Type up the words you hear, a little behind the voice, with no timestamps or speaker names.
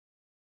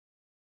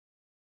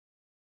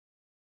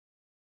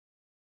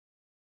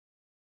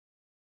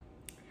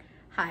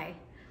Hi,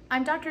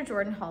 I'm Dr.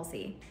 Jordan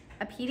Halsey,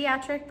 a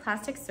pediatric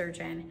plastic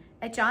surgeon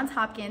at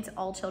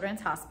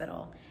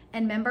JohnsHopkinsAllChildren'sHospital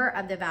and member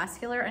of the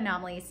vascular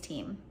anomalies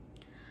team.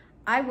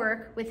 I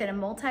work within a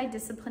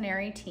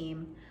multidisciplinary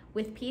team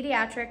with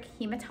pediatric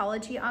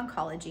hematology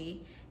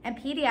oncology and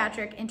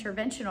pediatric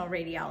interventional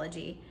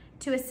radiology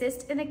to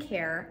assist in the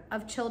care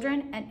of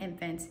children and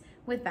infants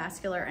with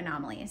vascular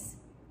anomalies.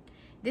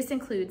 This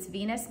includes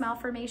venous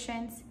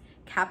malformations,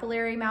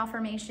 capillary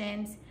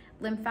malformations,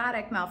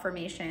 lymphatic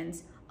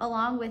malformations,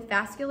 along with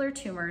vascular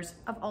tumors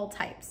of all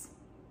types.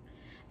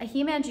 A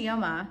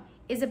hemangioma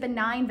is a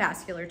benign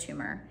vascular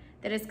tumor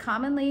that is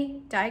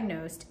commonly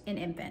diagnosed in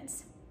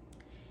infants.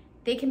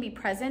 They can be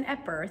present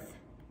at birth,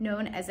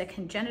 known as a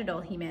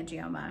congenital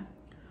hemangioma,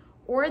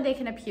 or they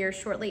can appear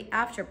shortly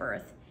after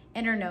birth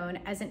and are known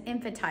as an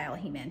infantile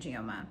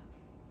hemangioma.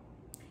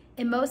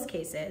 In most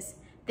cases,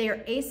 they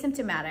are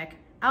asymptomatic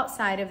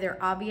outside of their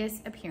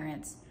obvious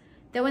appearance,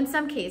 though in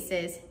some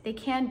cases they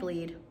can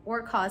bleed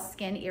or cause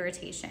skin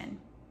irritation.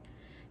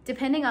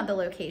 Depending on the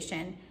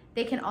location,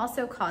 they can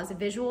also cause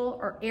visual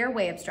or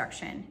airway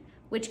obstruction,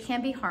 which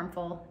can be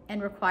harmful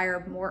and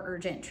require more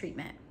urgent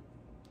treatment.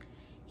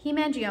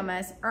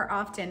 Hemangiomas are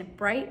often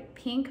bright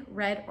pink,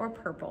 red, or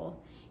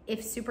purple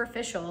if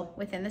superficial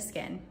within the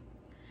skin,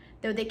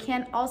 though they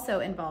can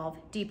also involve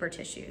deeper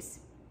tissues.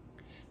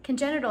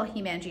 Congenital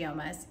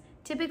hemangiomas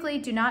typically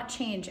do not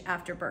change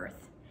after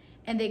birth,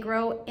 and they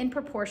grow in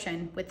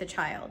proportion with the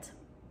child.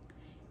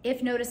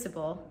 If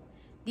noticeable,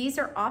 these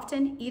are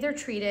often either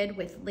treated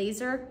with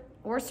laser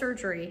or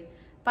surgery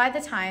by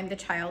the time the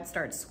child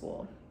starts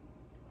school.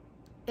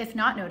 If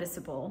not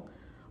noticeable,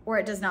 or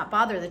it does not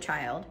bother the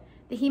child,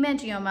 the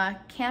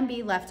hemangioma can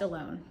be left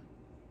alone.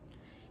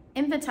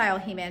 Infantile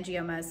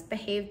hemangiomas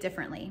behave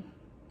differently.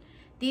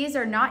 These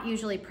are not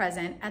usually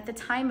present at the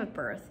time of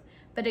birth,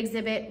 but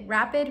exhibit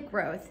rapid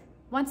growth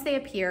once they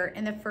appear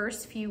in the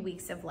first few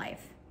weeks of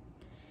life.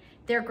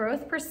 Their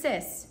growth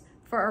persists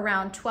for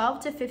around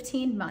 12 to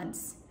 15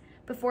 months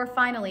before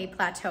finally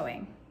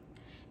plateauing.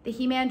 The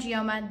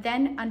hemangioma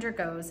then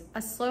undergoes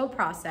a slow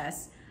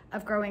process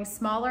of growing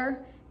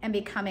smaller and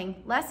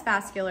becoming less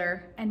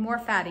vascular and more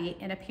fatty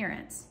in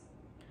appearance.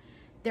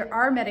 There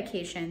are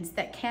medications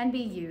that can be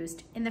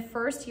used in the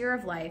first year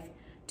of life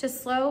to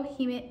slow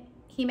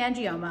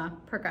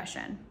hemangioma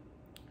progression.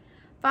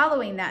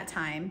 Following that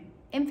time,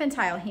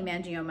 infantile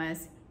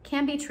hemangiomas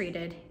can be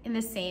treated in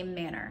the same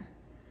manner,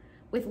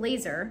 with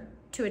laser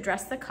to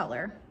address the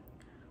color,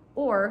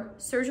 or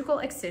surgical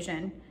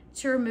excision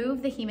to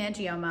remove the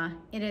hemangioma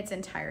in its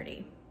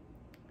entirety.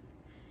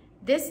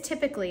 This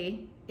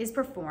typically is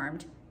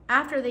performed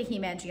after the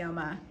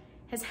hemangioma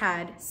has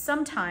had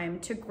some time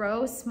to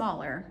grow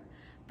smaller,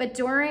 but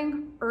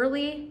during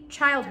early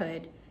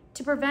childhood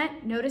to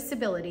prevent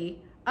noticeability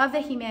of the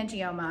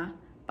hemangioma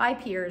by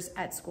peers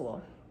at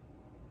school.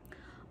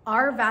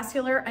 Our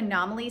vascular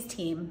anomalies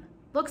team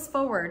looks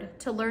forward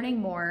to learning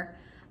more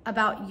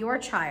about your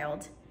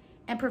child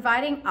and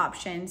providing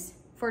options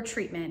for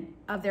treatment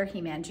of their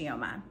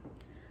hemangioma.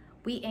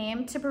 We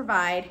aim to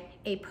provide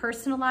a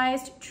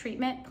personalized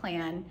treatment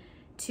plan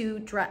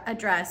to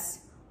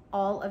address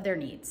all of their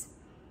needs.